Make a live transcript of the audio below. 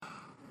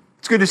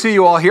good to see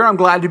you all here. I'm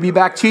glad to be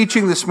back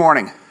teaching this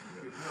morning.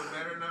 You feel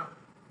better now?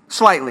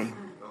 Slightly.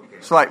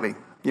 Okay. Slightly,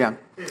 yeah.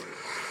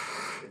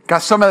 Got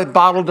some of the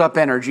bottled up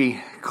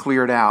energy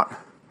cleared out.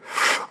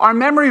 Our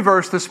memory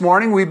verse this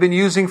morning we've been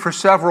using for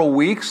several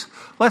weeks.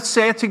 Let's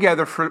say it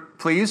together,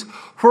 please.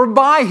 For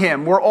by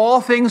him were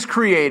all things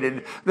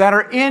created that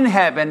are in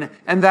heaven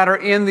and that are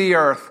in the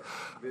earth,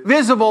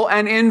 visible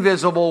and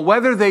invisible,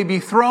 whether they be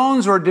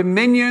thrones or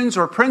dominions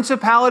or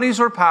principalities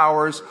or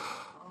powers.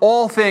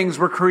 All things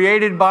were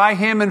created by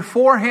him and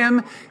for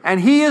him,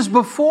 and he is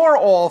before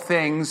all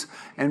things,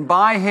 and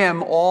by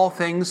him all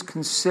things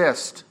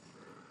consist.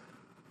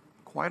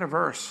 Quite a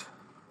verse.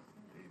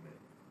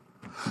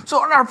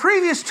 So in our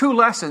previous two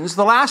lessons,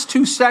 the last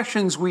two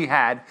sessions we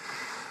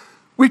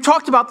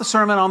talked about the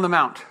Sermon on the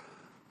Mount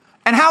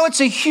and how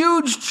it's a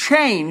huge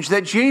change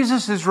that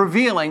Jesus is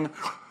revealing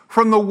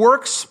from the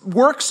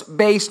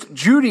works-based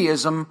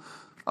Judaism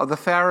of the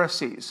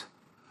Pharisees.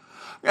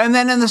 And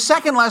then in the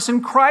second lesson,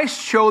 in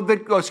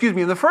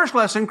the first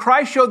lesson,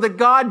 Christ showed that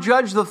God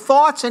judged the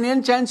thoughts and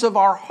intents of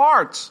our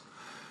hearts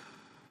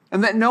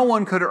and that no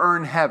one could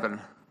earn heaven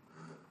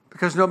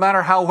because no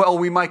matter how well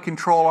we might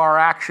control our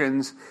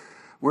actions,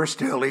 we're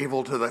still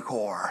evil to the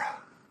core.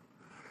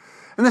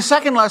 In the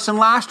second lesson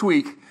last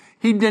week,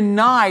 he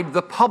denied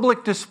the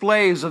public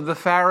displays of the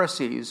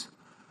Pharisees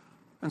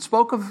and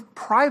spoke of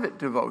private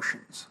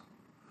devotions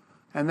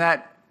and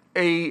that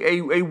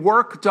a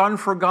work done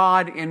for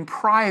God in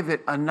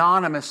private,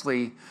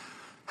 anonymously,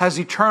 has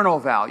eternal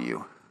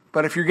value.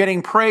 But if you're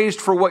getting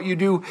praised for what you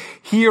do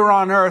here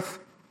on earth,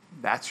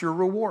 that's your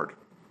reward.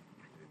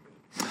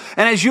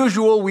 And as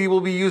usual, we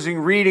will be using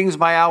readings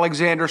by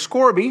Alexander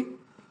Scourby.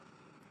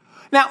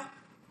 Now,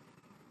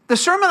 the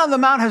Sermon on the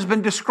Mount has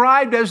been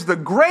described as the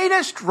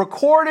greatest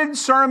recorded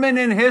sermon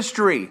in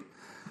history.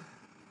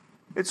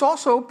 It's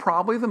also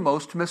probably the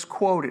most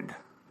misquoted.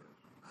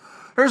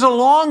 There's a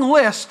long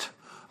list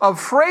of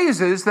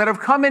phrases that have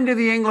come into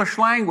the English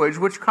language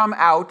which come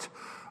out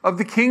of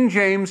the King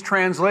James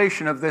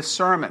translation of this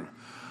sermon.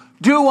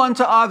 Do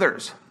unto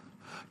others.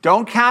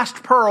 Don't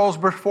cast pearls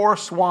before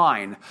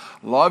swine.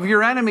 Love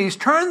your enemies.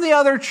 Turn the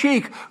other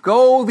cheek.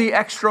 Go the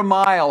extra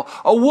mile.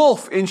 A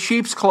wolf in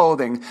sheep's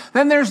clothing.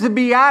 Then there's the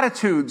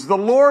Beatitudes, the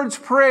Lord's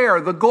Prayer,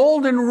 the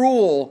Golden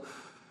Rule.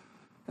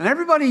 And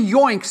everybody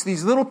yoinks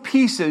these little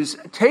pieces,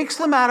 takes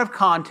them out of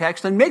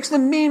context, and makes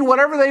them mean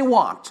whatever they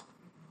want.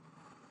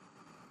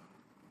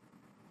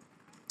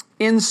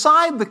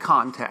 Inside the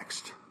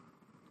context,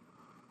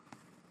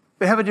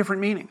 they have a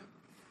different meaning.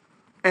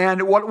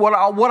 And what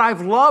I've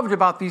loved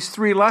about these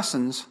three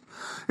lessons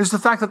is the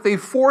fact that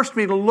they've forced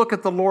me to look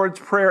at the Lord's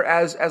Prayer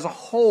as a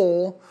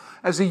whole,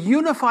 as a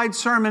unified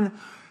sermon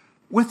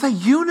with a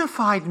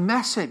unified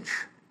message.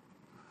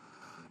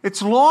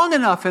 It's long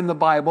enough in the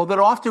Bible that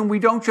often we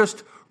don't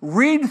just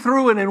read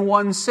through it in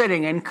one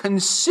sitting and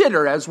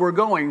consider as we're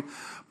going,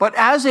 but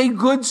as a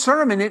good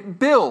sermon, it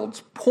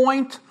builds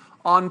point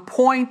on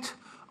point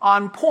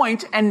on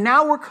point, and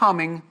now we're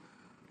coming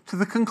to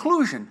the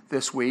conclusion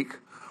this week,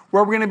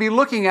 where we're going to be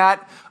looking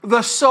at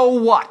the so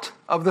what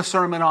of the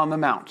Sermon on the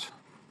Mount.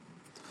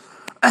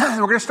 We're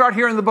going to start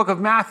here in the book of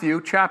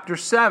Matthew, chapter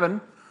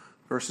 7,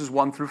 verses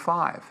 1 through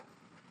 5.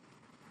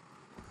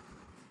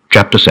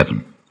 Chapter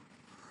 7.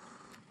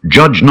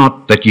 Judge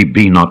not that ye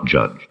be not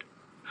judged.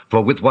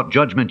 For with what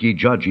judgment ye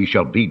judge, ye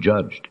shall be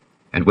judged,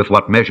 and with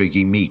what measure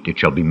ye mete, it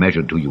shall be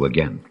measured to you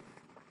again.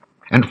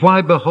 And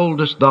why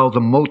beholdest thou the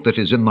mote that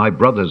is in thy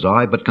brother's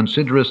eye, but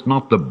considerest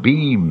not the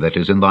beam that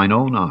is in thine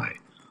own eye?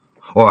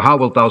 Or how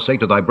wilt thou say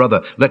to thy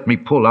brother, Let me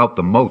pull out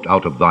the mote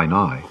out of thine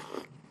eye?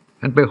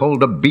 And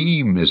behold, a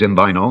beam is in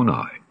thine own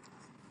eye.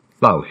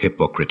 Thou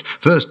hypocrite,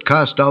 first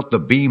cast out the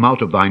beam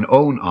out of thine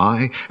own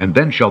eye, and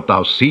then shalt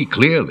thou see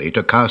clearly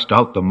to cast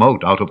out the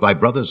mote out of thy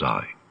brother's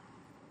eye.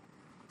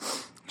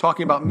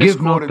 Talking about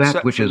Give not misquoted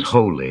that which is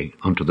holy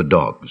unto the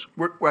dogs.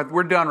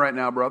 We're done right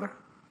now, brother.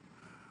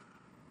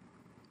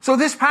 So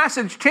this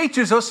passage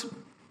teaches us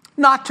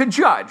not to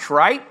judge,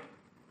 right?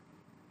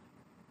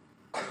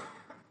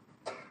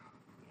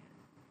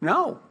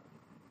 No.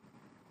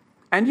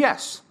 And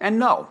yes, and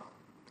no.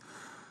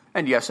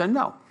 And yes, and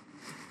no.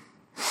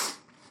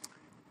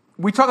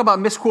 We talk about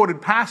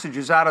misquoted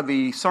passages out of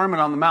the Sermon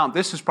on the Mount.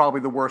 This is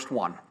probably the worst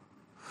one.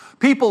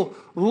 People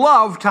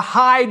love to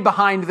hide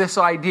behind this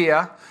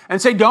idea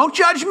and say, don't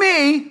judge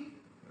me.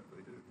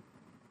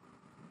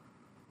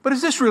 But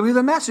is this really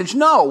the message?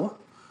 No.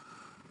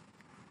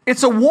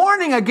 It's a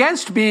warning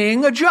against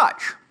being a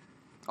judge.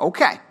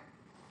 Okay.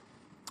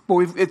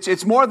 But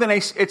it's more than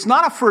it's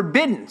not a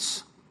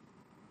forbiddance.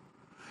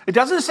 It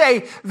doesn't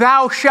say,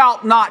 thou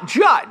shalt not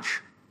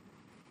judge.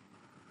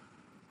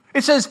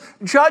 It says,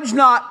 judge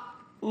not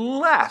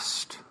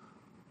lest.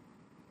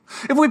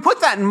 If we put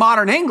that in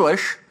modern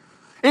English,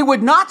 it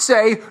would not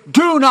say,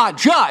 do not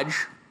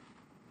judge.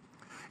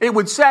 It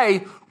would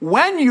say,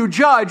 when you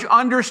judge,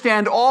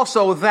 understand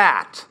also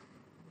that.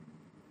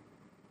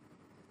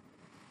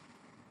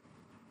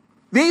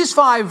 These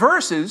 5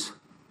 verses,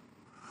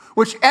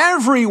 which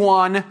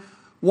everyone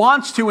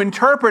wants to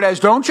interpret as,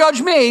 don't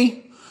judge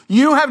me,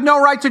 you have no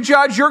right to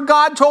judge, your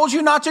God told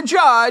you not to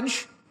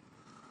judge,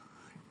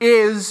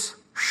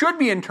 should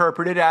be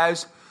interpreted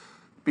as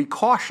be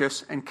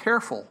cautious and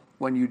careful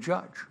when you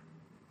judge.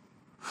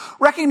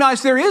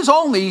 Recognize there is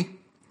only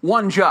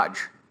one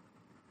judge,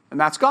 and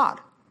that's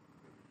God.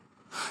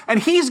 And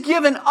he's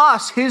given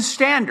us his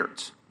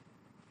standards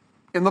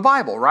in the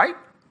Bible, right?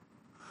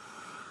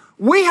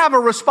 We have a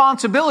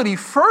responsibility,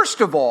 first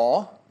of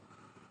all,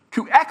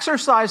 to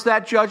exercise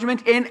that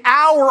judgment in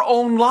our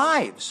own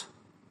lives.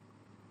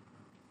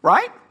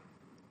 Right?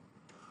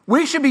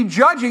 We should be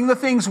judging the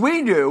things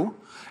we do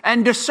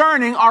and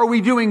discerning, are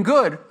we doing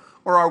good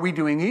or are we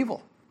doing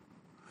evil?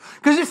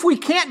 Because if we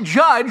can't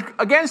judge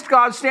against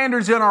God's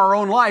standards in our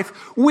own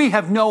life, we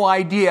have no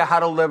idea how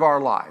to live our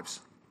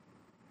lives.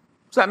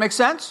 Does that make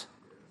sense?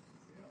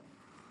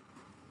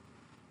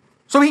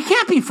 So he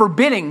can't be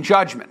forbidding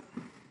judgment.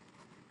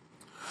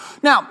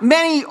 Now,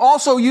 many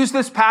also use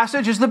this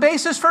passage as the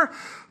basis for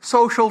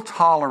social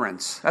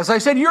tolerance. As I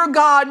said, your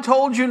God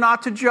told you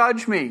not to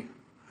judge me.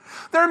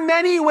 There are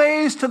many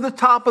ways to the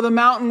top of the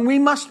mountain. We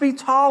must be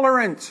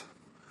tolerant.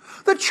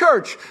 The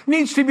church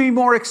needs to be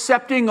more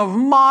accepting of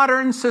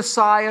modern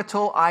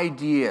societal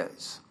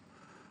ideas.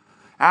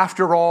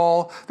 After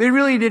all, they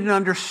really didn't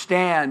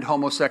understand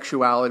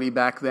homosexuality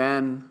back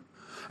then.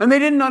 And they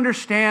didn't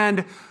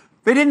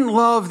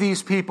love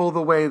these people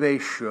the way they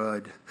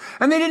should.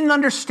 And they didn't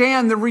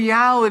understand the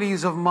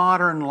realities of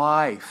modern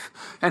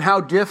life and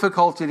how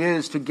difficult it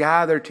is to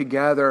gather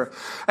together.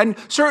 And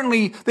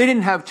certainly they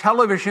didn't have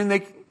television.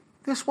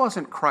 This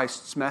wasn't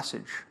Christ's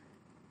message.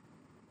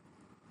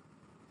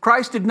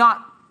 God did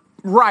not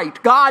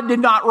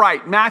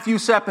write Matthew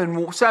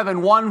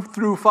 7, 1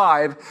 through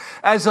 5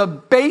 as a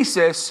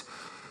basis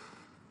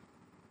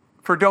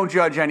for don't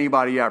judge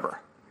anybody ever.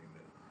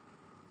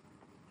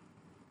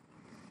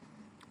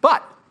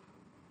 But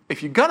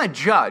if you're going to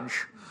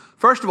judge,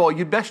 first of all,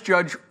 you'd best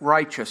judge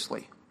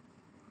righteously.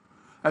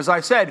 As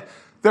I said,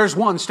 there's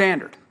one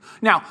standard.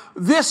 Now,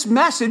 this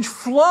message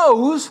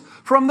flows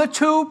from the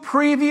two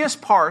previous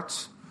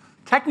parts,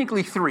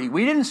 technically three.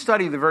 We didn't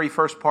study the very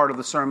first part of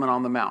the Sermon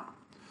on the Mount.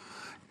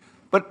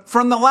 But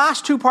from the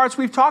last two parts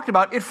we've talked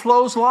about, it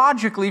flows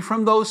logically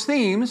from those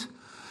themes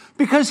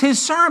because his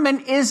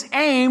sermon is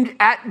aimed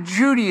at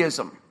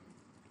Judaism.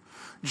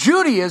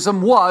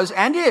 Judaism was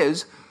and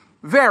is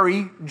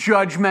very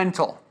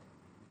judgmental.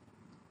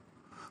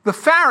 The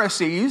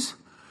Pharisees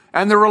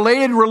and the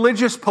related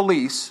religious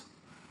police,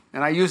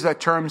 and I use that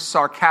term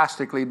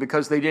sarcastically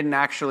because they weren't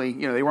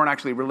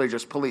actually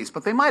religious police,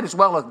 but they might as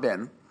well have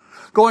been,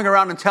 going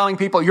around and telling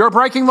people, you're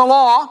breaking the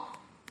law.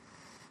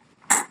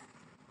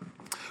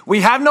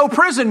 We have no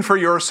prison for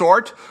your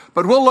sort,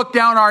 but we'll look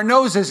down our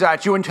noses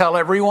at you and tell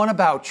everyone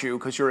about you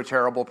because you're a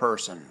terrible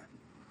person.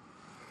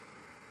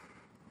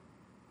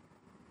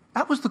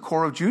 That was the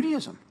core of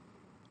Judaism.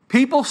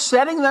 People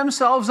setting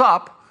themselves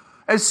up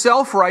as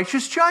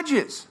self-righteous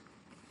judges.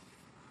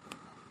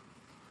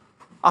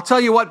 I'll tell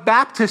you what,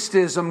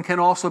 Baptistism can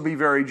also be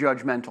very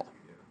judgmental.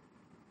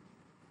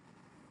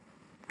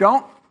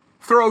 Don't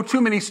throw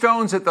too many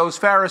stones at those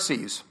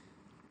Pharisees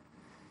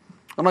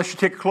unless you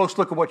take a close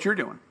look at what you're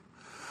doing.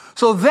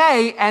 So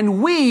they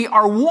and we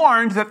are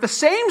warned that the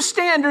same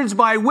standards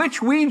by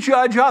which we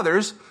judge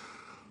others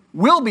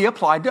will be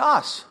applied to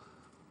us.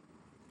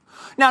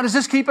 Now, does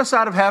this keep us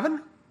out of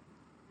heaven?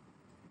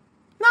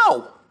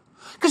 No,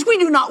 because we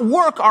do not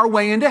work our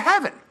way into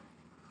heaven.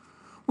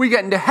 We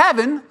get into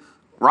heaven,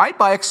 right,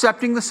 by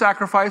accepting the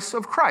sacrifice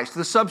of Christ,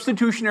 the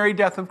substitutionary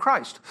death of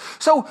Christ.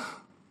 So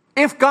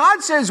if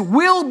God says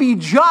we'll be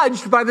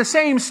judged by the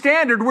same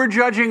standard we're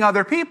judging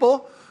other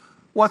people,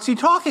 what's he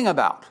talking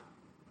about?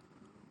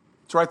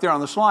 It's right there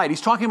on the slide. He's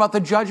talking about the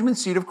judgment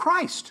seat of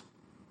Christ.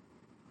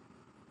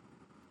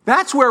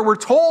 That's where we're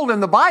told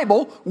in the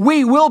Bible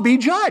we will be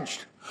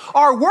judged.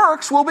 Our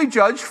works will be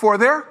judged for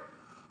their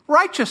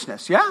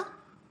righteousness, yeah?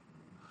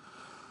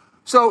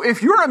 So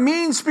if you're a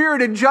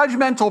mean-spirited,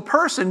 judgmental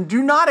person,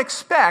 do not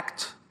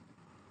expect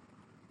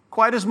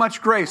quite as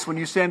much grace when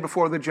you stand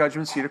before the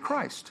judgment seat of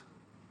Christ.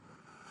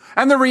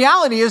 And the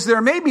reality is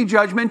there may be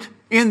judgment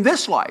in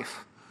this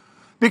life.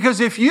 Because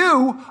if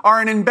you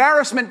are an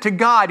embarrassment to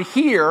God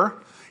here,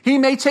 he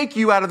may take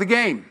you out of the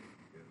game.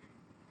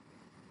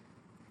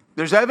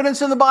 There's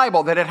evidence in the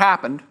Bible that it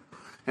happened.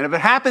 And if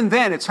it happened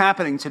then, it's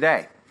happening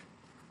today.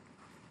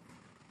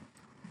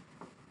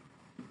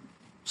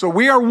 So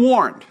we are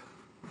warned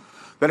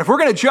that if we're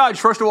going to judge,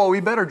 first of all,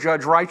 we better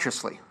judge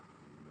righteously.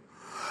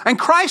 And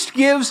Christ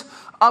gives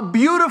a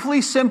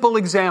beautifully simple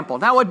example.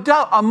 Now,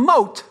 a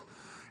mote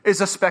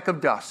is a speck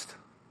of dust.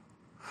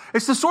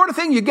 It's the sort of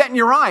thing you get in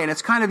your eye, and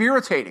it's kind of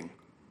irritating.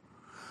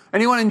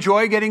 Anyone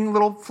enjoy getting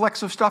little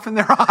flecks of stuff in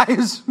their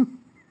eyes?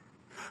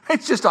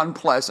 It's just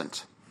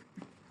unpleasant.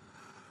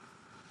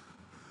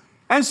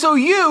 And so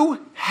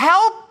you,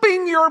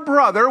 helping your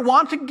brother,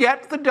 want to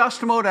get the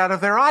dust mote out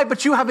of their eye,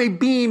 but you have a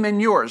beam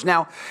in yours.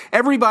 Now,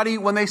 everybody,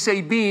 when they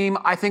say beam,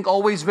 I think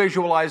always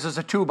visualizes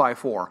a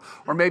 2x4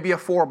 or maybe a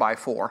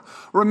 4x4.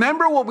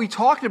 Remember what we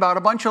talked about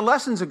a bunch of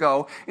lessons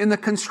ago in the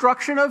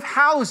construction of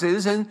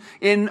houses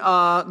in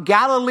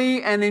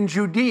Galilee and in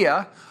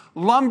Judea.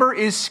 Lumber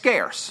is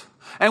scarce.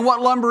 And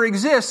what lumber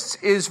exists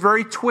is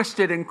very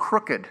twisted and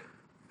crooked.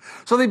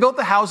 So they built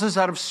the houses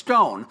out of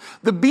stone.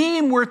 The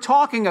beam we're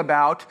talking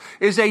about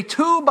is a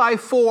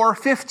 2x4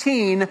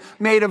 15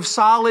 made of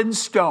solid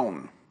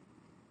stone.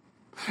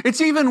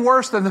 It's even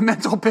worse than the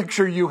mental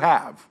picture you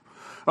have.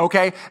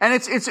 Okay? And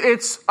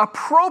it's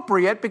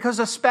appropriate because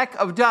a speck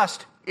of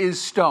dust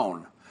is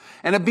stone.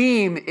 And a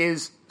beam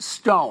is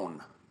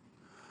stone.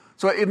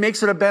 So it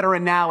makes it a better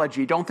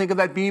analogy. Don't think of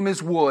that beam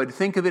as wood.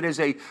 Think of it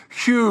as a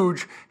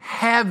huge,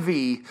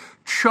 heavy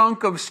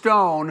chunk of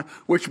stone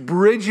which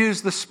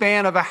bridges the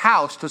span of a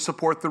house to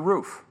support the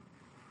roof.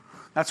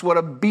 That's what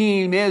a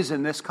beam is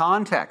in this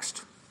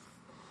context.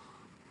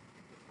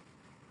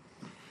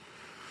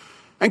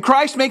 And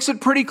Christ makes it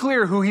pretty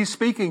clear who he's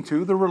speaking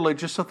to, the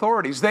religious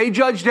authorities. They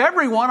judged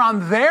everyone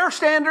on their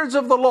standards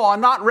of the law,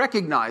 not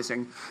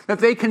recognizing that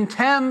they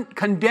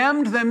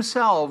condemned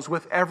themselves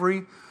with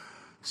every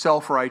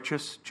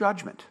self-righteous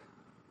judgment.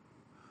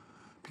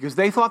 Because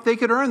they thought they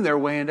could earn their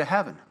way into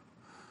heaven.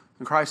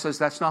 And Christ says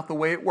that's not the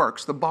way it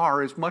works. The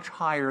bar is much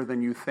higher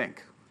than you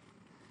think.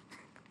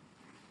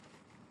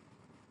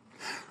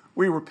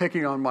 We were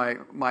picking on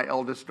my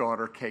eldest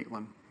daughter,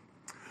 Caitlin.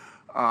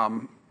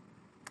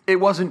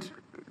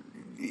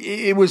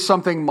 It was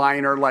something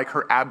minor, like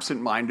her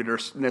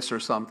absent-mindedness or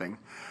something.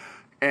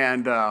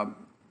 And,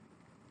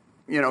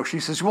 she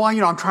says, well,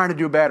 I'm trying to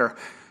do better.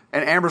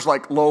 And Amber's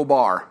like, low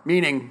bar,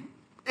 meaning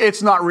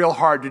it's not real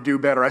hard to do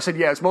better. I said,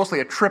 yeah, it's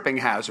mostly a tripping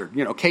hazard.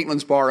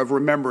 Caitlin's bar of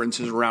remembrance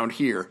is around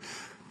here.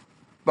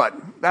 But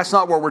that's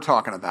not what we're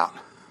talking about.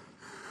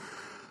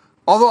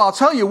 Although I'll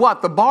tell you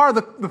what, the bar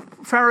the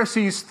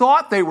Pharisees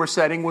thought they were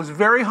setting was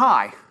very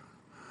high.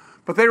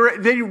 But they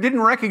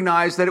didn't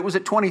recognize that it was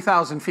at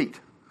 20,000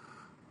 feet.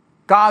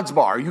 God's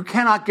bar. You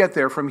cannot get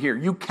there from here.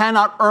 You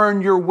cannot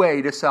earn your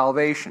way to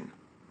salvation.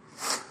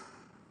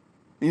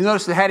 You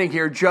notice the heading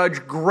here,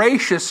 judge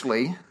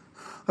graciously.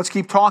 Let's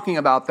keep talking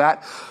about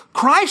that.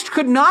 Christ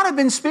could not have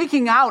been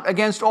speaking out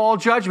against all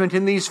judgment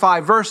in these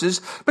 5 verses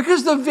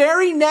because the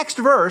very next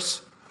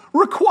verse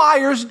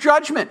requires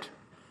judgment.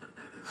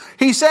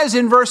 He says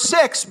in verse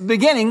 6,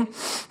 beginning,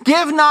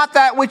 give not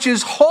that which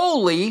is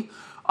holy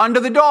unto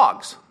the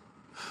dogs.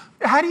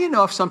 How do you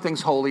know if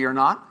something's holy or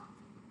not?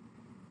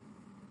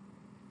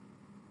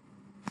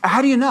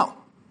 How do you know?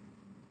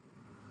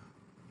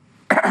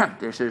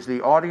 This is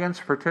the audience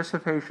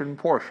participation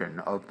portion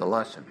of the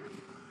lesson.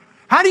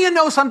 How do you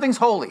know something's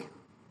holy?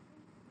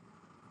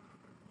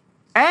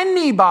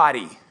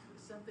 Anybody.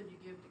 Something you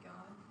give to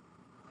God.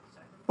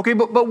 Okay,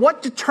 but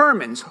what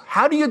determines?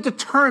 How do you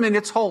determine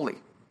it's holy?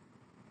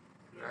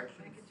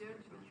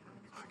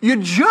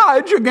 You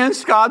judge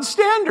against God's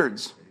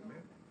standards.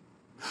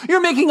 You're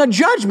making a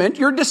judgment.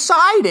 You're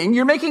deciding.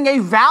 You're making a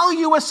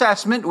value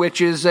assessment, which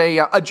is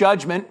a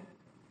judgment.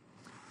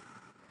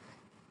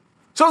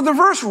 So the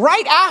verse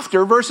right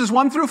after, verses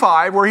 1 through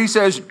 5, where he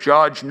says,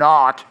 judge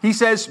not, he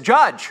says,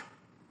 judge.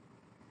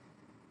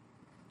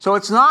 So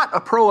it's not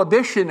a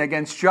prohibition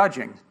against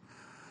judging.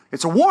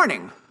 It's a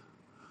warning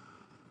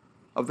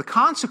of the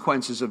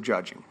consequences of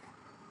judging.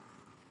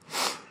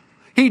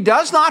 He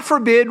does not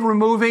forbid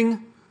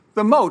removing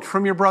the mote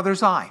from your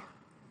brother's eye.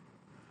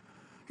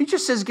 He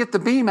just says get the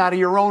beam out of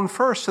your own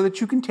first so that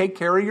you can take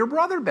care of your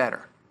brother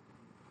better.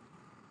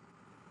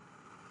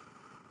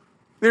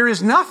 There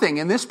is nothing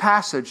in this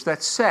passage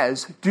that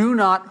says do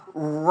not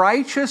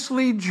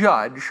righteously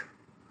judge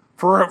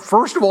for,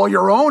 first of all,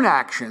 your own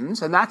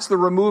actions, and that's the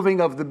removing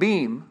of the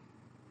beam,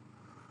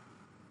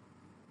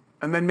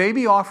 and then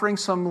maybe offering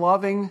some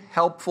loving,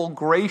 helpful,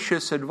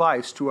 gracious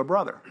advice to a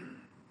brother.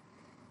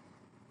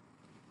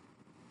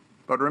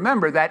 But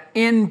remember that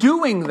in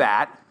doing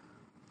that,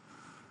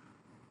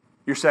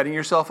 you're setting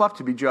yourself up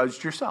to be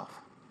judged yourself.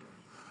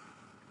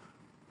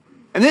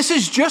 And this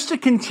is just a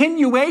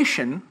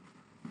continuation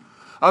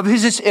of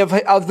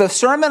the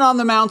Sermon on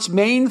the Mount's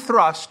main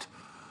thrust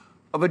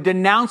of a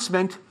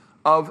denouncement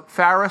of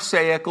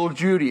Pharisaical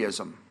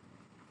Judaism.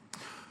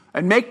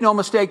 And make no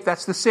mistake,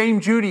 that's the same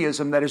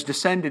Judaism that has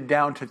descended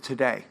down to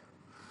today.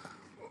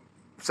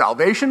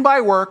 Salvation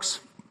by works,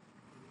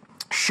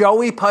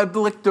 showy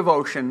public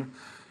devotion,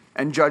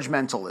 and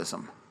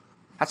judgmentalism.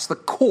 That's the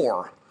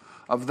core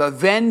of the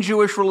then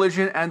Jewish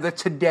religion and the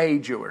today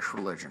Jewish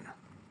religion.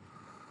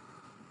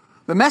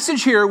 The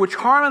message here, which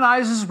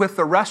harmonizes with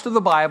the rest of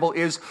the Bible,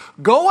 is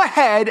go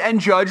ahead and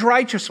judge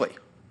righteously.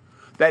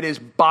 That is,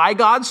 by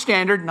God's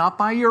standard, not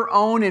by your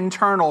own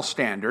internal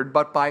standard,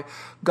 but by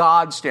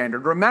God's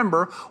standard.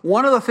 Remember,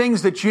 one of the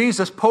things that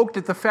Jesus poked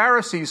at the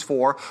Pharisees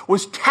for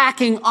was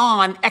tacking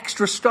on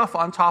extra stuff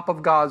on top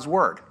of God's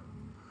word.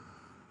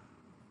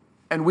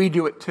 And we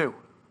do it too.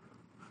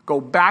 Go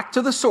back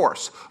to the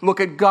source. Look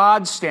at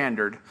God's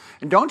standard.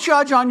 And don't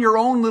judge on your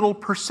own little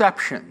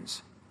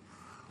perceptions.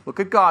 Look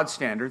at God's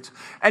standards.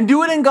 And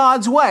do it in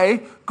God's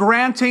way,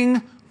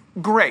 granting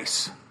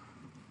grace.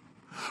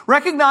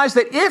 Recognize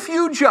that if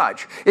you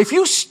judge, if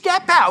you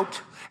step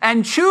out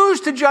and choose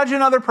to judge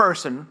another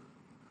person,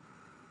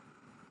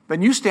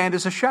 then you stand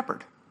as a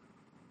shepherd.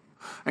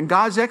 And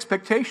God's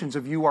expectations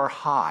of you are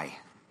high.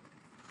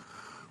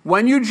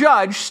 When you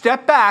judge,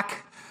 step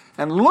back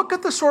and look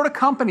at the sort of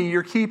company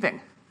you're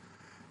keeping.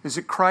 Is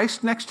it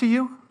Christ next to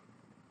you?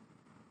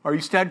 Are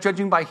you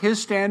judging by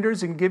His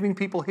standards and giving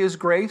people His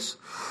grace?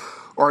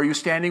 Or are you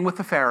standing with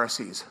the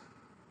Pharisees?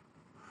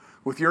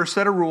 With your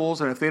set of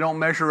rules, and if they don't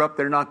measure up,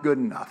 they're not good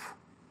enough.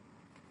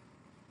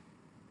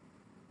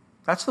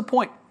 That's the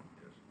point.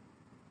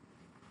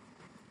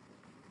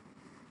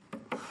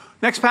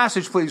 Next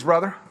passage, please,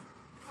 brother.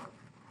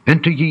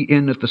 Enter ye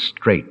in at the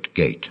strait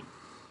gate.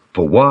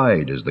 For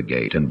wide is the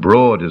gate, and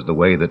broad is the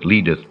way that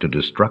leadeth to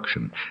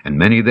destruction, and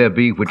many there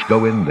be which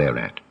go in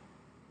thereat.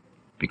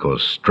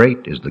 Because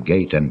strait is the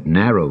gate, and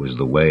narrow is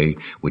the way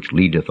which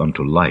leadeth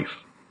unto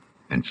life,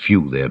 and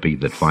few there be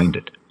that find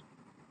it.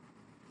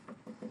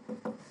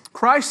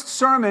 Christ's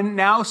sermon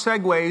now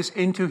segues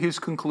into his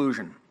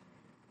conclusion.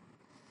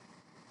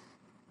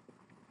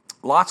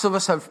 Lots of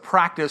us have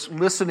practiced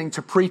listening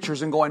to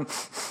preachers and going,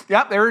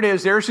 yep, there it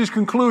is. There's his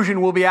conclusion.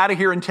 We'll be out of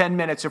here in 10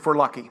 minutes if we're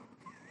lucky.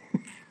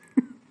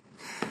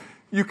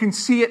 You can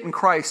see it in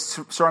Christ's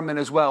sermon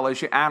as well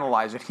as you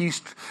analyze it.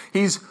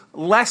 He's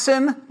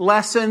lesson,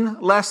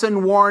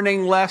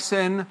 warning,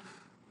 lesson,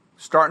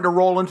 starting to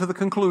roll into the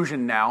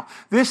conclusion now.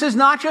 This is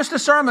not just a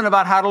sermon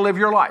about how to live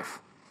your life.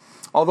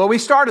 Although we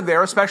started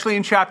there, especially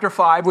in chapter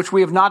 5, which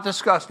we have not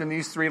discussed in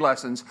these 3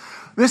 lessons.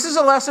 This is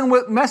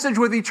a message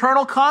with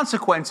eternal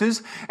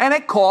consequences, and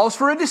it calls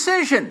for a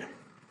decision.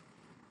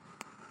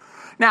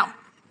 Now,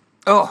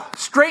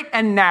 straight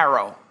and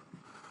narrow.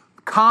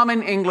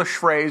 Common English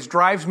phrase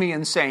drives me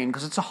insane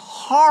because it's a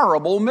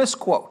horrible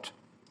misquote.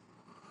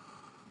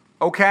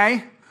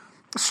 Okay?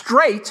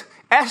 Straight,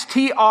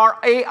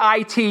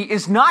 S-T-R-A-I-T,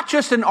 is not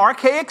just an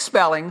archaic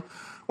spelling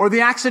or the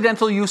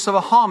accidental use of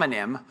a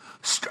homonym.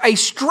 A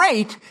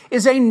strait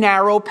is a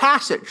narrow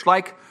passage,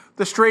 like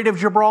the Strait of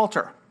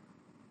Gibraltar.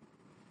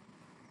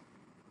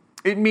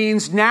 It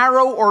means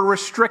narrow or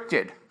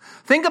restricted.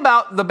 Think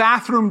about the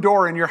bathroom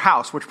door in your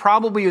house, which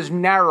probably is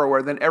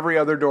narrower than every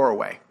other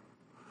doorway.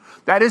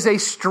 That is a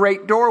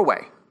straight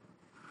doorway.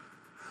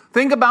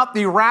 Think about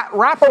the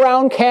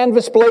wrap-around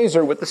canvas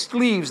blazer with the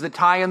sleeves that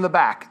tie in the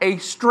back. A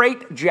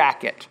straight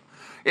jacket.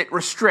 It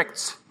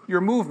restricts your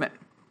movement.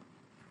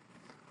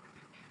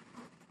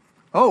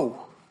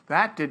 Oh,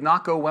 that did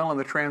not go well in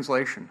the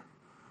translation.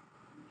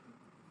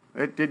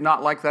 It did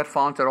not like that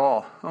font at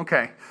all.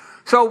 Okay.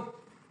 So,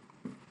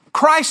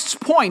 Christ's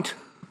point,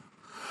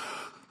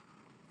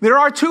 there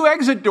are 2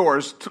 exit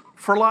doors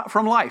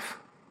from life.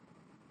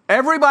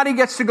 Everybody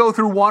gets to go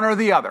through one or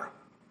the other.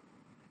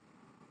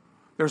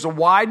 There's a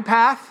wide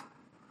path.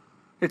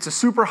 It's a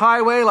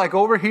superhighway like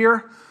over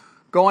here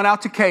going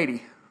out to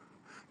Katy.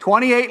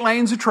 28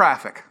 lanes of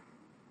traffic.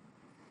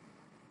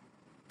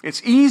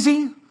 It's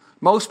easy.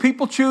 Most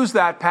people choose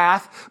that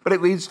path, but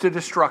it leads to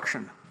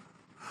destruction.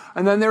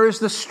 And then there is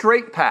the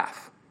straight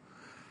path.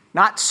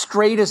 Not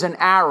straight as an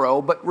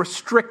arrow, but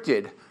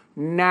restricted,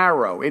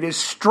 narrow. It is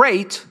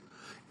straight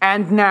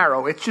and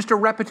narrow. It's just a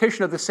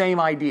repetition of the same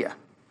idea.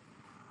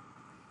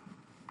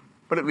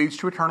 But it leads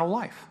to eternal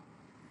life.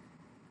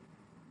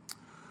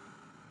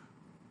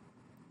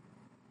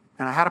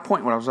 And I had a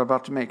point what I was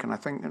about to make, and I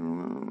think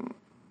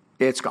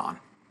it's gone.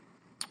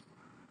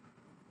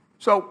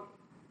 So,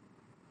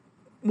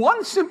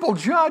 one simple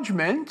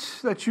judgment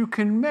that you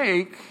can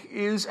make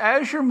is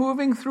as you're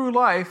moving through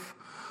life,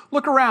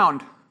 look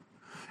around.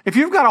 If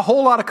you've got a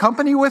whole lot of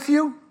company with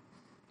you,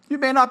 you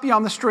may not be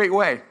on the straight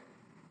way.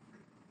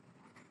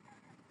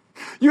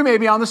 You may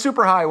be on the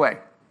superhighway.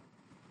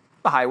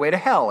 The highway to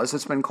hell, as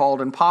it's been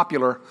called in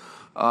popular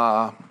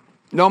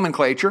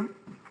nomenclature.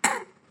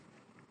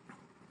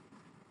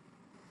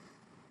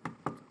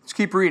 Let's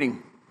keep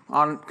reading.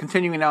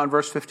 Continuing now in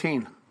verse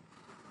 15.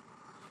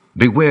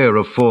 Beware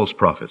of false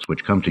prophets,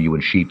 which come to you in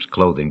sheep's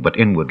clothing, but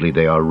inwardly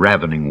they are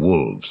ravening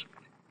wolves.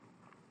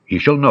 Ye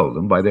shall know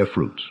them by their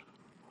fruits.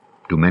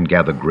 Do men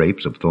gather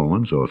grapes of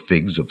thorns, or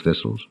figs of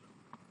thistles?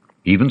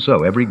 Even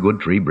so, every good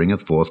tree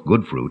bringeth forth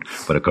good fruit,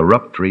 but a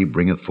corrupt tree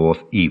bringeth forth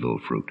evil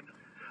fruit.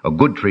 A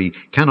good tree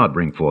cannot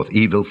bring forth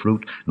evil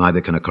fruit,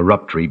 neither can a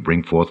corrupt tree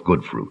bring forth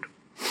good fruit.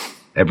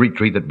 Every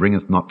tree that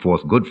bringeth not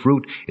forth good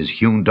fruit is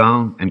hewn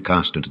down and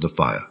cast into the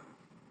fire.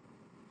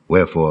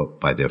 Wherefore,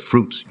 by their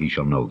fruits ye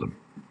shall know them.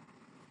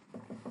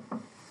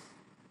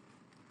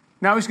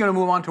 Now he's going to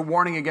move on to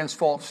warning against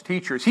false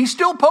teachers. He's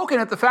still poking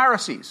at the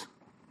Pharisees,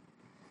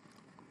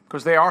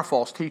 because they are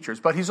false teachers.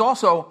 But he's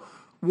also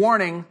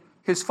warning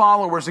his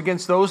followers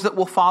against those that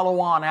will follow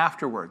on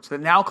afterwards,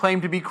 that now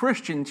claim to be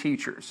Christian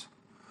teachers.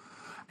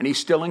 And he's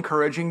still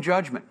encouraging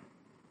judgment.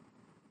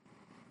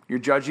 You're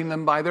judging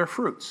them by their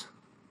fruits.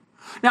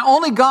 Now,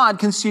 only God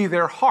can see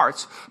their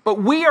hearts,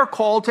 but we are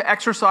called to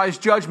exercise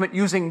judgment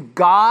using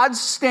God's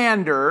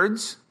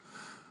standards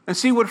and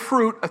see what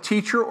fruit a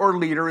teacher or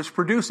leader is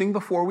producing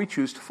before we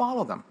choose to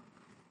follow them.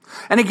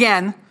 And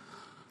again,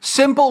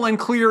 simple and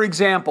clear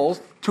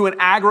examples to an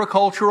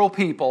agricultural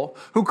people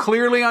who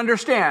clearly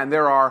understand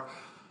there are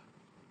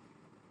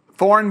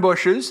thorn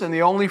bushes and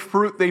the only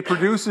fruit they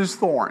produce is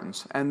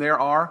thorns, and there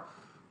are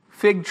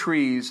fig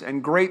trees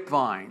and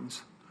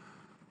grapevines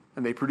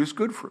and they produce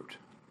good fruit.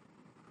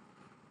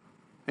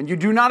 And you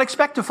do not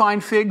expect to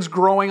find figs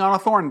growing on a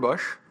thorn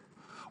bush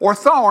or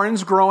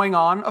thorns growing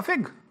on a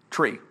fig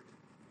tree.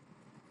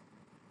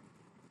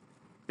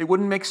 It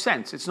wouldn't make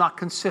sense. It's not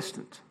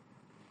consistent.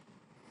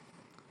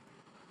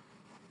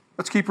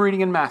 Let's keep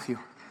reading in Matthew.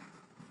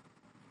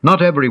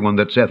 Not everyone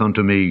that saith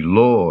unto me,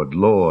 Lord,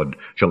 Lord,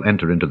 shall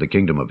enter into the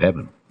kingdom of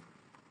heaven,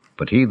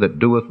 but he that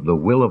doeth the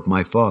will of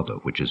my Father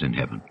which is in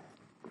heaven.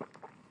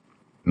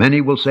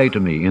 Many will say to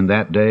me in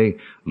that day,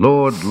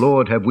 Lord,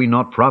 Lord, have we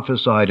not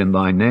prophesied in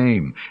thy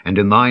name, and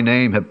in thy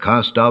name have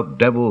cast out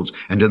devils,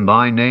 and in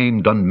thy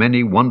name done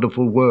many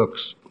wonderful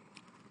works?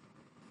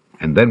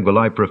 And then will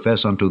I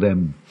profess unto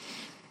them,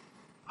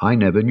 I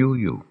never knew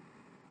you.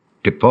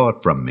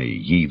 Depart from me,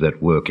 ye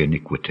that work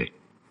iniquity.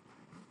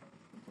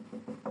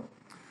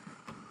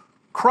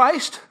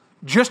 Christ,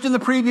 just in the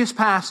previous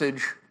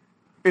passage,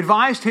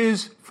 advised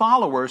his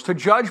followers to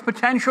judge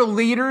potential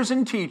leaders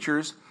and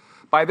teachers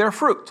by their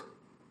fruit.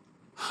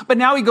 But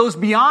now he goes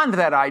beyond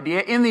that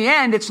idea. In the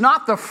end, it's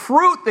not the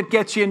fruit that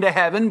gets you into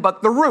heaven,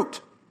 but the root.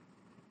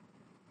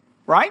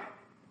 Right?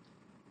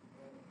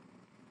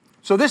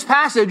 So this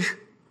passage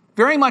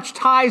very much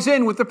ties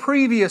in with the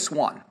previous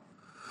one.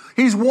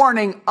 He's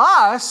warning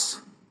us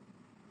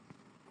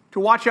to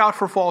watch out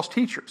for false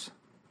teachers.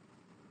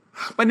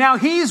 But now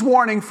he's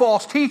warning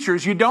false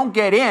teachers, you don't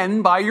get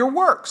in by your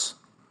works.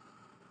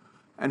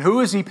 And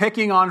who is he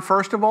picking on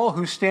first of all?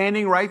 Who's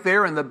standing right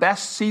there in the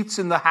best seats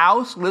in the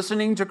house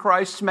listening to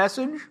Christ's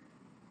message?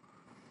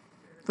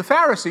 The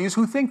Pharisees,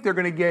 who think they're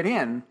going to get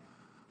in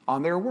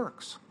on their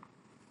works.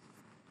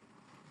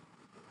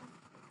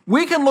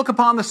 We can look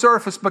upon the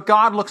surface, but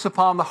God looks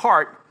upon the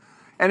heart.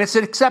 And it's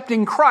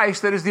accepting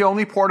Christ that is the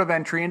only port of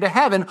entry into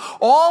heaven.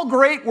 All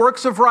great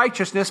works of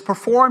righteousness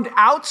performed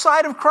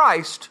outside of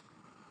Christ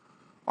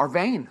are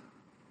vain.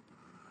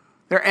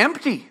 They're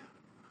empty.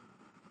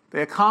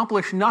 They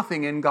accomplish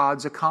nothing in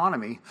God's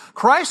economy.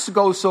 Christ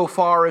goes so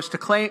far as to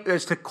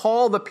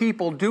call the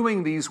people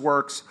doing these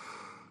works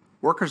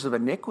workers of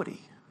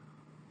iniquity.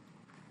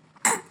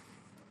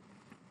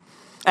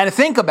 And to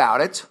think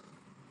about it,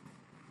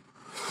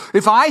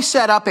 if I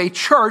set up a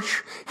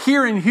church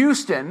here in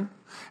Houston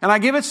and I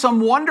give it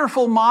some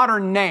wonderful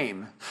modern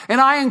name, and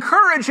I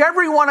encourage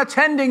everyone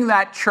attending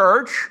that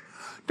church,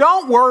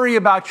 don't worry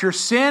about your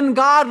sin.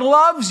 God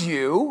loves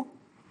you.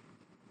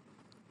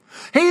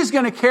 He's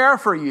going to care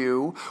for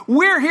you.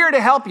 We're here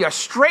to help you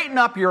straighten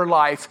up your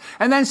life.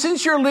 And then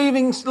since you're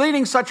leading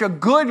such a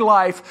good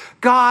life,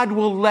 God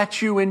will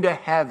let you into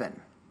heaven.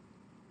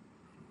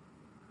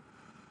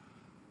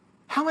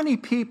 How many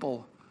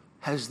people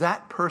has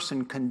that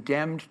person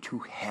condemned to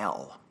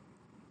hell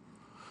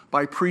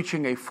by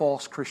preaching a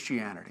false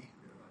Christianity?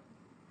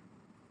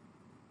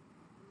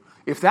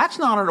 If that's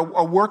not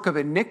a work of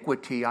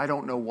iniquity, I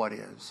don't know what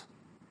is.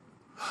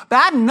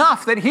 Bad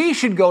enough that he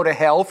should go to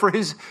hell for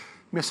his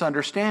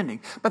misunderstanding,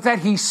 but that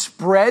he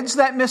spreads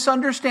that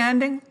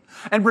misunderstanding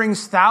and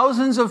brings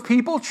thousands of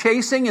people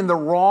chasing in the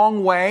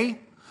wrong way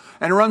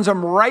and runs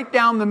them right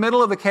down the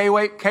middle of the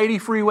Katy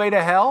freeway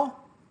to hell.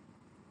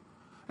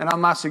 And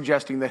I'm not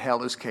suggesting that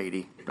hell is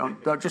Katy.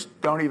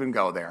 Don't even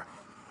go there.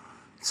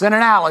 It's an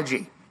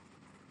analogy.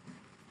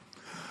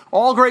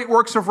 All great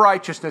works of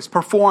righteousness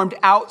performed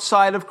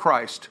outside of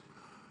Christ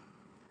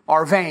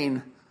are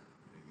vain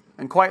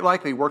and quite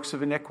likely works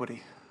of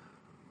iniquity.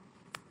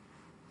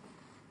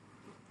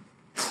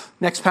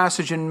 Next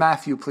passage in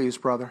Matthew, please,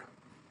 brother.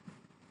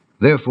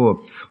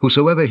 Therefore,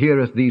 whosoever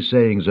heareth these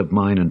sayings of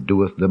mine and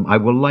doeth them, I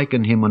will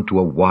liken him unto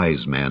a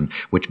wise man,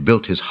 which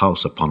built his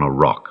house upon a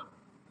rock.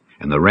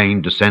 And the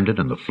rain descended,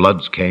 and the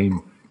floods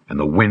came, and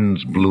the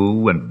winds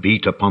blew and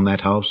beat upon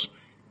that house,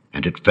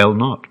 and it fell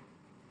not,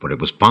 for it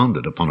was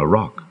founded upon a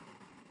rock.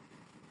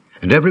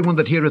 And every one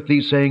that heareth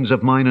these sayings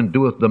of mine and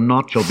doeth them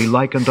not shall be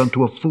likened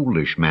unto a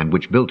foolish man,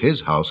 which built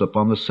his house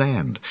upon the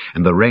sand.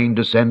 And the rain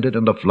descended,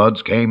 and the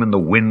floods came, and the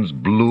winds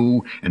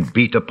blew and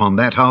beat upon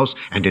that house,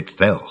 and it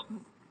fell.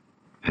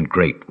 And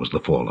great was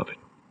the fall of it.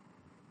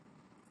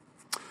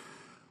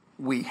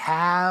 We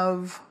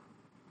have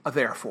a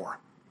therefore.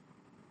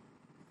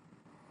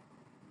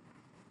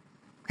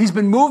 He's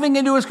been moving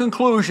into his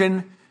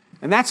conclusion,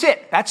 and that's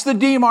it. That's the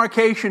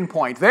demarcation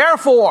point.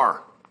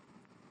 Therefore,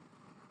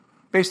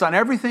 based on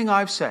everything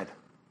I've said,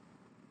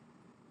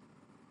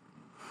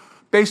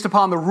 based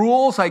upon the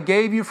rules I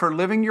gave you for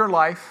living your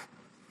life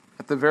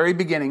at the very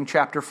beginning,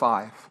 chapter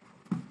 5,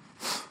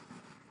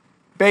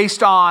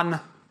 based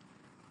on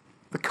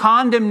the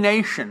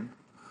condemnation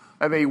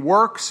of a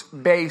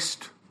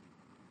works-based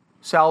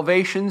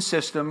salvation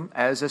system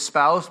as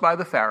espoused by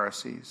the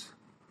Pharisees,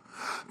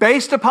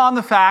 based upon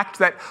the fact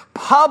that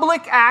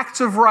public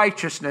acts of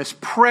righteousness,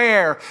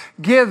 prayer,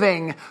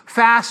 giving,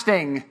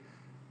 fasting,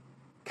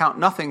 count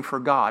nothing for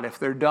God if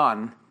they're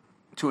done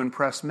to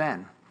impress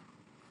men.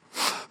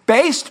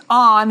 Based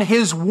on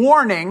his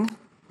warning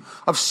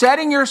of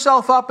setting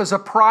yourself up as a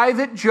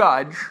private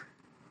judge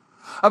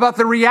about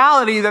the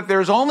reality that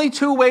there's only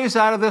two ways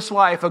out of this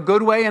life, a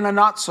good way and a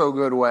not so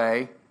good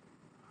way,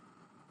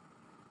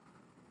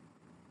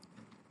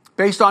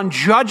 based on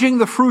judging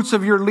the fruits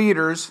of your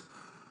leaders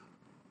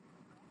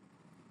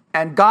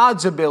and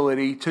God's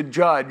ability to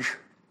judge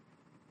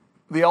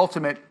the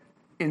ultimate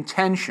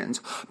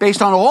intentions.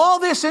 Based on all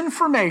this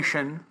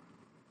information,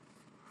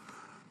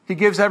 he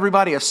gives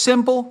everybody a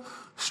simple,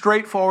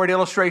 straightforward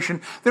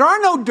illustration. There are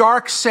no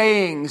dark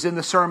sayings in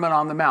the Sermon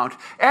on the Mount.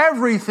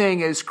 Everything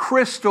is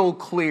crystal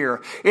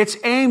clear. It's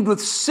aimed with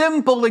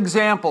simple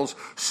examples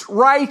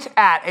right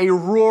at a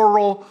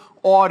rural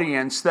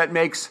audience that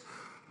makes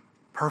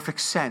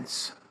perfect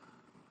sense.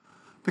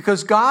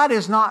 Because God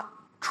is not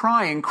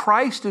trying,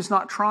 Christ is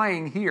not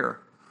trying here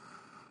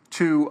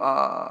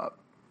to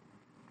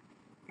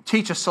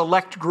teach a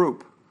select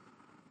group,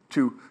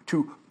 to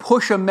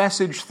push a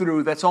message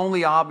through that's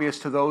only obvious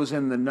to those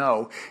in the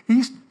know.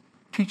 He's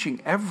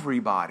teaching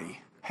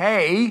everybody,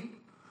 hey,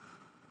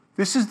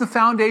 this is the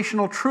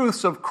foundational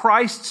truths of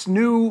Christ's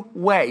new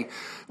way,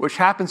 which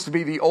happens to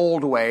be the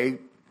old way.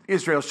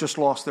 Israel's just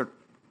lost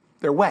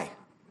their way.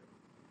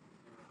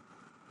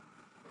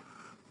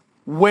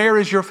 Where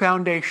is your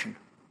foundation?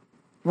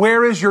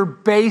 Where is your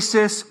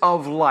basis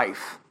of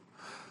life?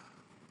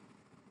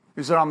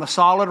 Is it on the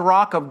solid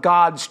rock of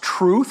God's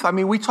truth? I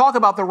mean, we talk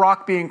about the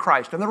rock being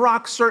Christ, and the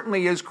rock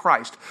certainly is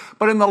Christ.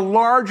 But in the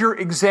larger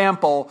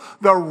example,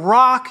 the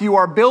rock you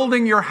are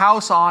building your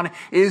house on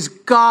is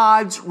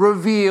God's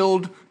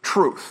revealed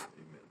truth.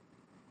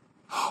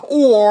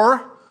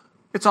 Or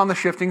it's on the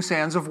shifting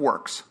sands of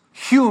works,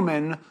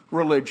 human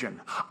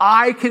religion.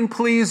 I can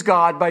please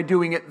God by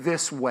doing it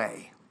this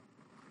way.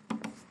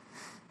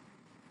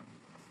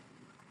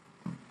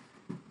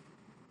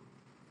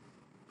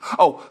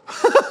 Oh,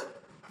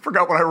 I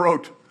forgot what I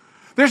wrote.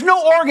 There's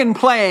no organ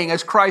playing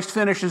as Christ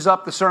finishes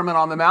up the Sermon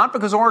on the Mount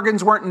because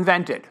organs weren't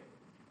invented.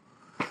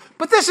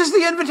 But this is the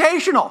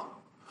invitational,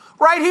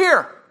 right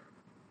here.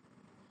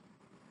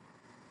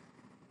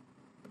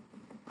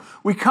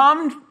 We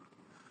come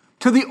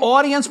to the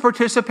audience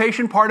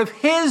participation part of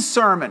his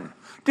sermon,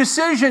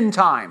 decision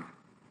time.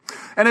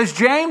 And as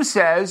James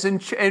says in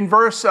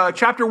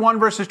chapter 1,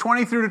 verses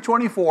 20 through to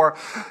 24,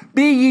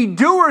 be ye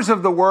doers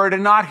of the word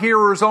and not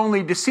hearers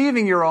only,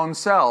 deceiving your own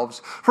selves.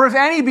 For if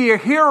any be a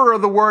hearer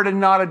of the word and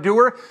not a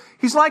doer,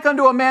 he's like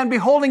unto a man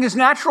beholding his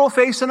natural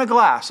face in a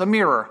glass, a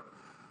mirror.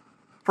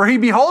 For he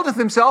beholdeth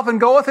himself and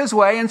goeth his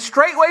way, and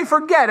straightway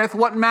forgetteth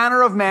what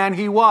manner of man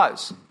he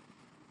was.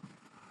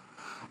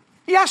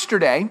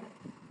 Yesterday,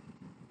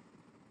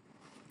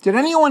 did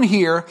anyone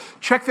here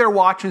check their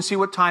watch and see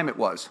what time it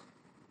was?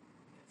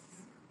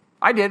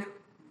 I did,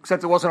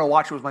 except it wasn't a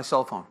watch, it was my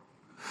cell phone.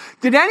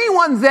 Did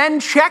anyone then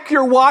check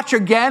your watch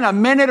again a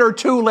minute or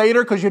two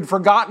later because you'd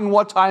forgotten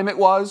what time it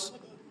was?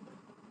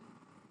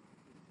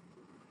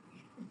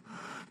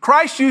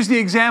 Christ used the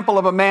example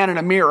of a man in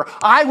a mirror.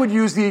 I would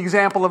use the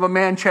example of a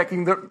man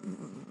checking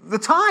the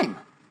time,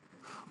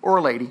 or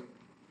a lady.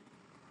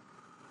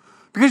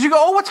 Because you go,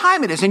 oh, what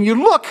time it is? And you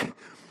look,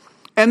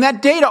 and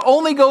that data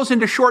only goes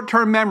into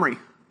short-term memory.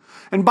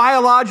 And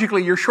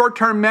biologically, your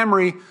short-term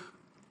memory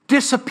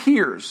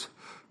disappears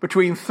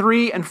between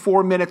 3 and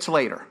 4 minutes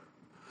later.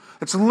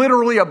 It's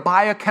literally a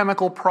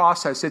biochemical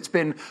process. It's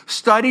been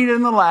studied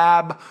in the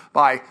lab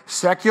by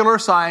secular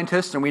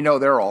scientists, and we know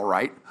they're all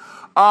right.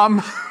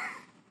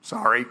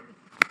 Sorry,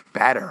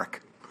 bad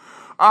Eric.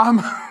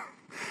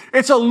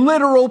 It's a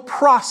literal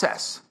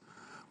process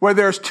where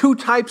there's two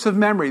types of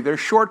memory. There's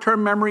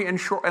short-term memory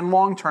and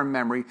long-term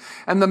memory.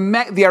 And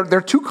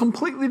they're two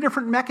completely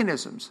different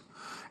mechanisms.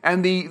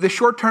 And the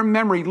short-term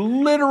memory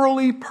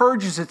literally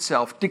purges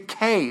itself,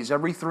 decays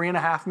every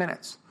 3.5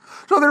 minutes.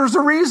 So there's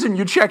a reason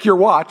you check your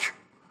watch.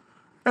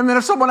 And then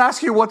if someone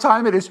asks you what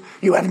time it is,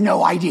 you have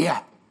no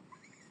idea.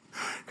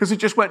 Because it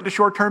just went into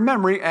short-term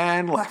memory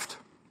and left.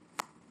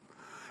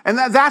 And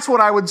that's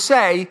what I would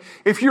say.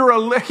 If you're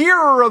a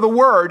hearer of the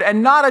word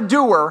and not a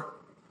doer,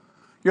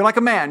 you're like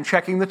a man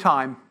checking the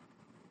time.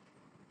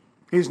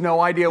 He has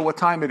no idea what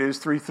time it is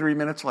 3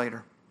 minutes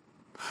later.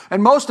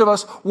 And most of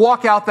us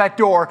walk out that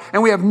door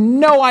and we have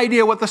no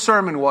idea what the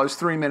sermon was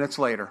 3 minutes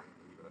later.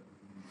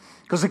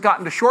 Because it got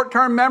into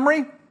short-term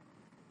memory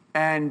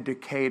and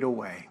decayed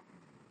away.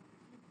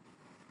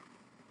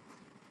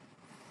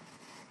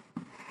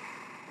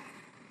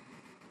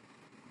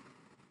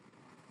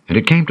 And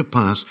it came to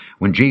pass,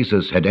 when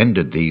Jesus had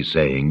ended these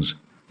sayings,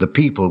 the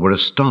people were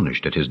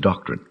astonished at his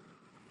doctrine.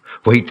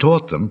 For he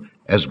taught them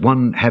as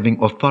one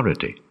having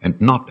authority,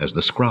 and not as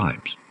the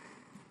scribes.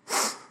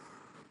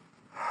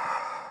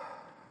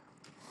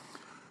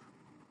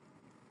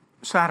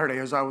 Saturday,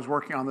 as I was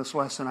working on this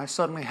lesson, I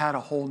suddenly had a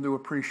whole new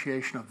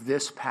appreciation of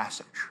this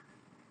passage.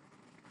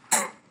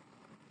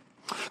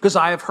 because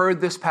I have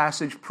heard this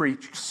passage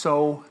preached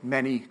so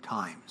many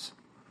times.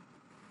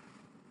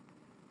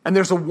 And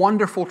there's a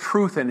wonderful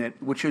truth in it,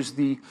 which is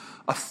the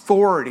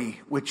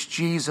authority which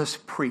Jesus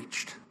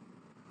preached,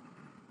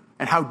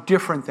 and how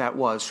different that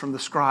was from the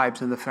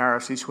scribes and the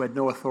Pharisees, who had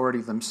no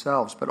authority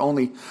themselves, but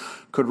only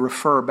could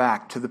refer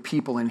back to the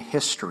people in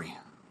history.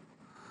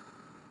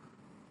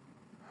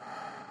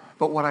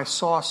 But what I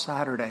saw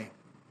Saturday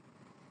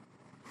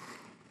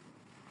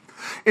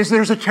is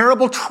there's a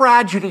terrible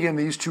tragedy in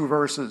these two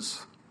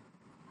verses.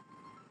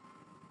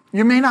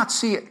 You may not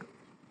see it,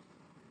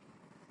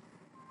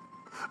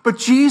 but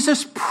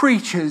Jesus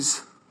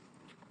preaches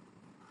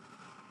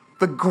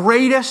the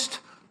greatest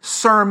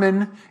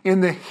sermon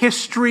in the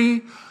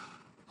history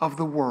of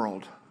the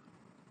world.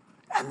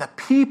 And the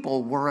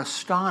people were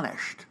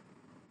astonished.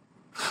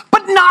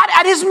 But not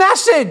at his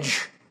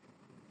message.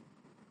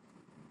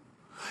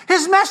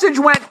 His message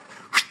went...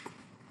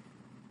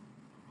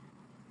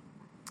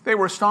 They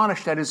were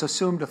astonished at his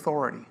assumed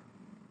authority.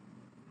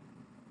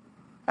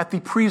 At the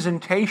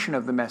presentation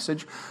of the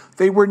message,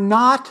 they were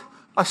not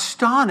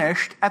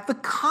astonished at the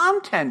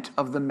content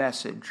of the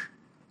message.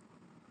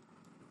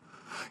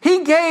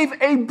 He gave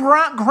a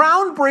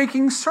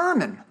groundbreaking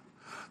sermon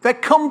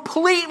that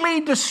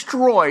completely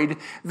destroyed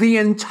the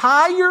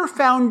entire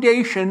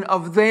foundation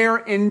of their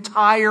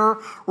entire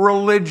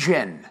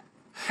religion.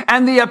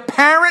 And the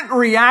apparent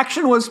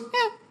reaction was,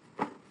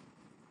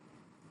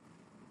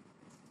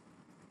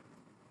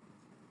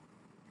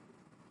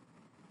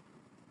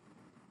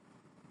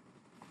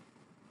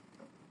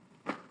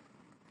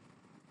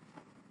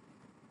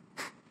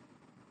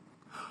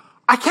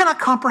 I cannot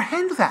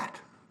comprehend that.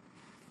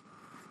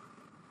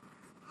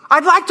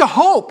 I'd like to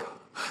hope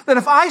that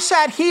if I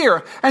sat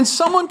here and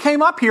someone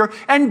came up here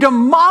and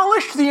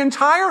demolished the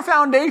entire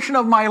foundation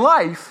of my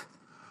life,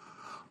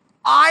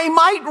 I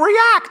might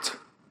react.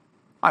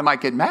 I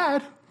might get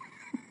mad.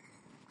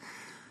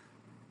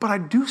 But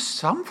I'd do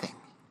something.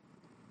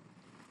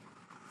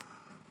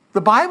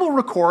 The Bible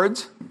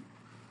records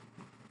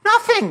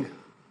nothing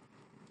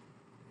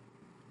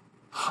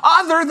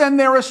other than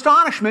their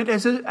astonishment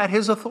at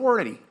his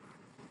authority.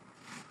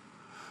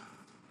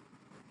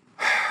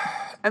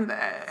 And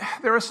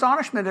their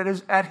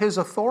astonishment at his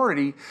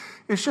authority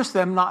is just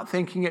them not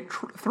thinking it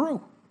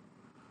through.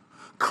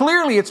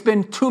 Clearly, it's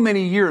been too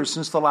many years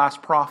since the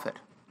last prophet.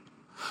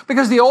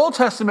 Because the Old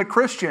Testament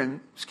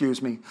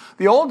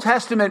the Old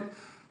Testament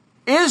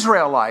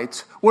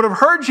Israelites would have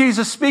heard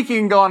Jesus speaking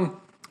and gone,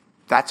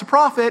 that's a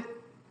prophet.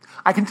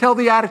 I can tell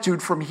the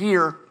attitude from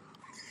here.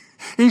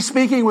 He's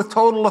speaking with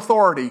total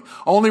authority.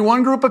 Only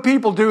one group of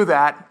people do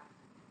that.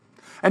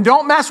 And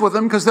don't mess with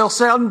them, because they'll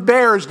send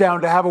bears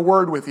down to have a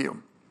word with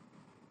you.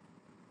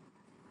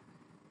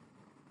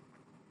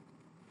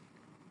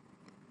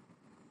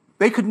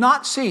 They could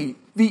not see,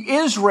 the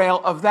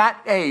Israel of that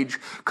age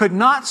could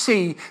not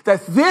see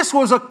that this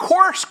was a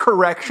course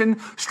correction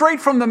straight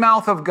from the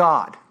mouth of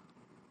God.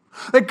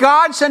 That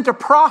God sent a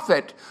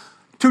prophet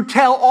to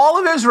tell all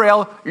of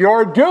Israel,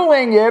 you're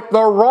doing it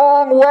the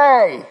wrong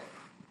way.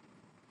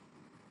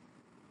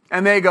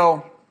 And they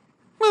go,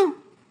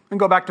 and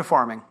go back to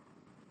farming.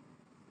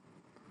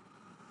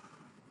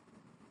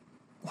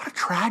 What a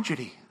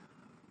tragedy.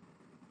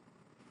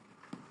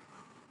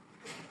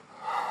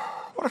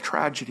 What a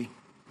tragedy.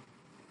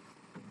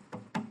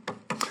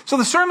 So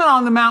the Sermon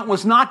on the Mount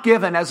was not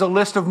given as a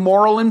list of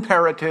moral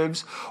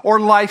imperatives or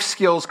life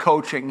skills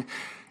coaching.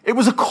 It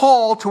was a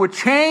call to a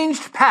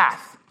changed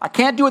path. I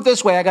can't do it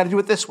this way, I got to do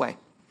it this way.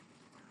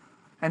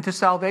 And to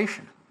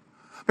salvation.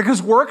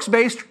 Because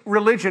works-based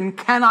religion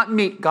cannot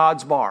meet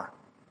God's bar.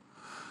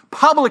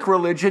 Public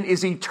religion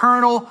is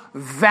eternal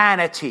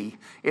vanity.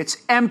 It's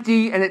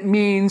empty and it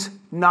means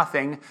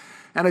nothing.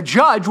 And a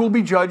judge will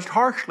be judged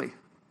harshly.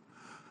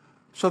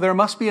 So there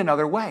must be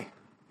another way.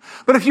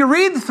 But if you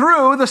read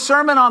through the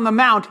Sermon on the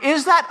Mount,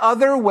 is that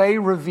other way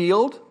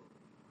revealed?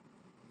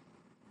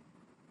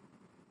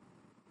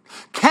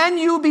 Can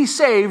you be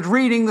saved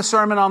reading the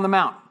Sermon on the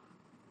Mount?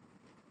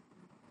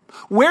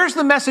 Where's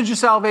the message of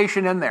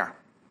salvation in there?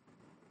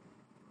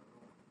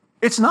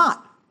 It's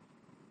not.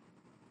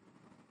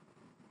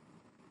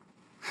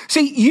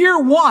 See, year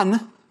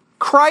one,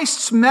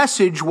 Christ's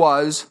message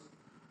was,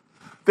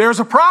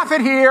 there's a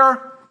prophet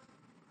here.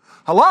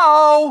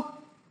 Hello?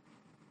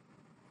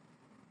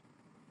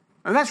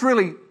 And that's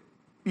really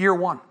year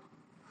one.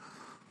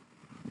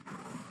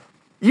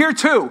 Year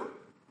two,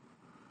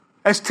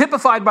 as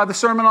typified by the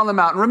Sermon on the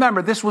Mount. And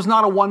remember, this was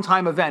not a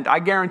one-time event. I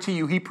guarantee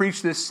you, he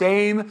preached this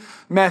same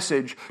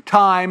message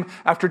time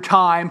after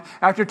time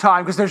after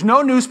time, because there's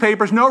no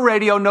newspapers, no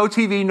radio, no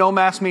TV, no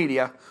mass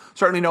media,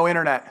 certainly no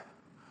internet.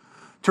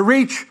 To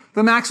reach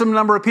the maximum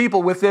number of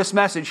people with this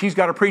message, he's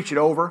got to preach it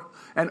over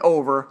and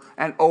over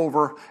and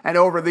over and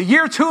over. The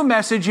year two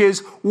message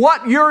is,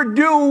 what you're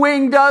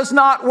doing does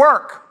not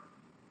work.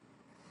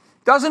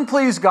 Doesn't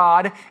please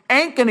God,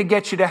 ain't going to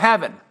get you to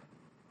heaven.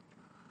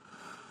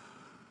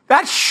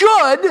 That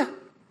should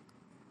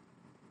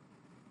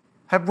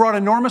have brought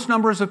enormous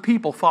numbers of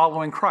people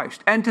following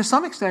Christ. And to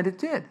some extent it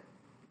did.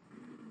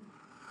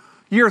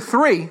 Year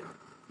three,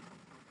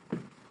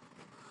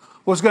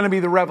 was going to be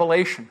the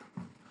revelation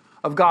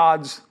of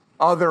God's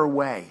other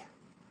way.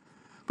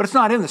 But it's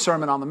not in the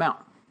Sermon on the Mount.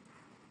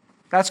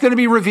 That's going to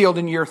be revealed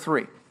in year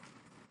 3.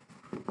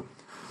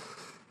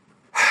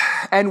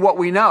 And what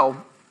we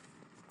know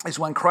is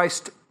when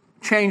Christ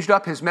changed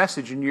up his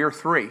message in year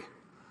 3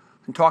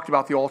 and talked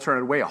about the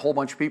alternate way, a whole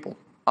bunch of people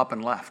up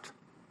and left.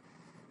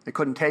 They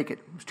couldn't take it.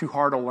 It was too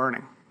hard a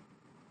learning.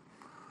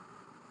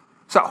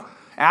 So,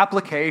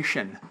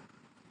 application.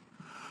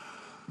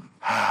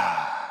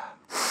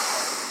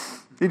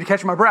 Need to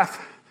catch my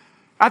breath.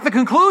 At the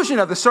conclusion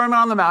of the Sermon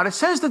on the Mount, it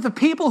says that the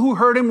people who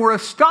heard him were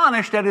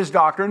astonished at his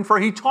doctrine, for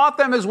he taught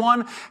them as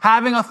one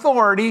having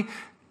authority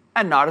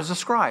and not as the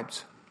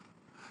scribes.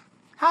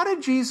 How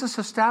did Jesus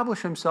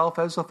establish himself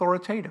as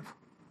authoritative?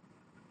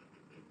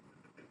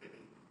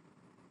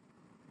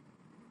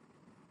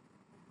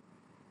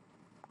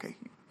 Okay,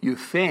 you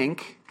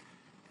think,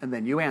 and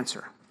then you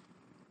answer.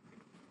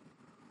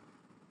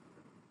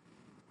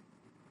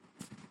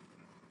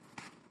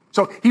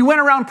 So he went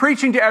around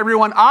preaching to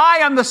everyone, I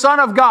am the Son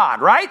of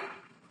God, right?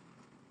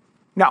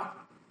 No.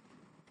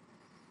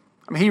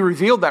 I mean, he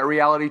revealed that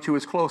reality to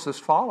his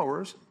closest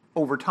followers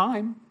over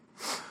time.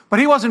 But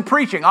he wasn't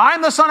preaching, I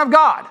am the Son of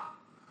God.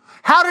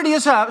 How did he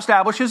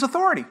establish his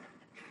authority?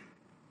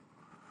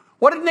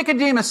 What did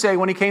Nicodemus say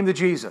when he came to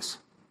Jesus?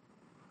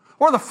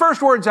 What were the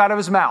first words out of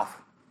his mouth?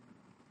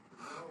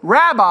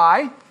 Rabbi,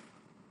 we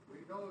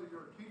know that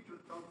your teachers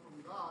come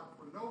from God,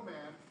 for no man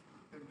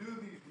can do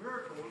these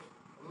miracles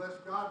unless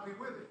God be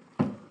with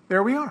him.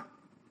 There we are.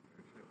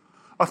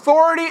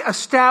 Authority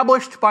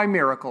established by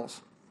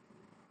miracles.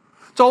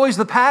 It's always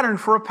the pattern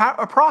for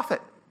a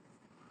prophet.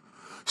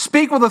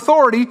 Speak with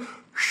authority,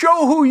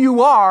 show who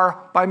you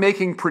are by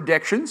making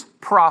predictions,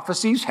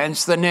 prophecies,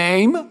 hence the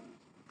name,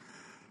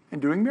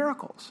 and doing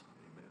miracles.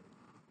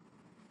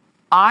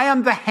 I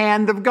am the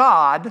hand of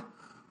God.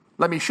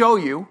 Let me show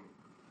you.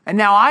 And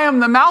now I am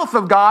the mouth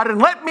of God,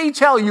 and let me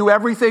tell you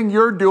everything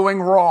you're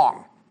doing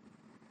wrong.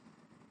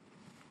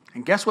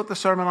 And guess what the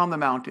Sermon on the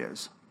Mount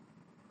is?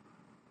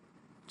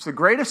 It's the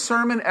greatest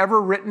sermon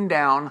ever written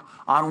down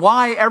on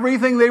why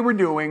everything they were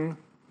doing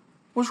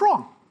was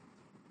wrong.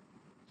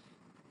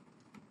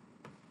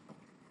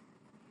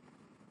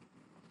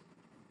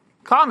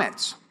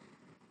 Comments?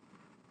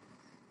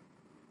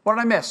 What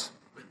did I miss?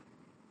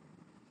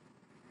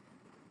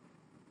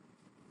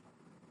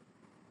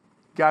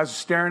 Guys are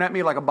staring at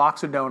me like a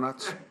box of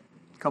donuts,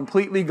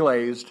 completely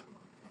glazed.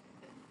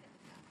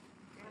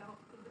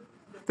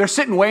 They're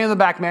sitting way in the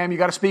back, ma'am. You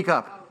got to speak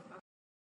up.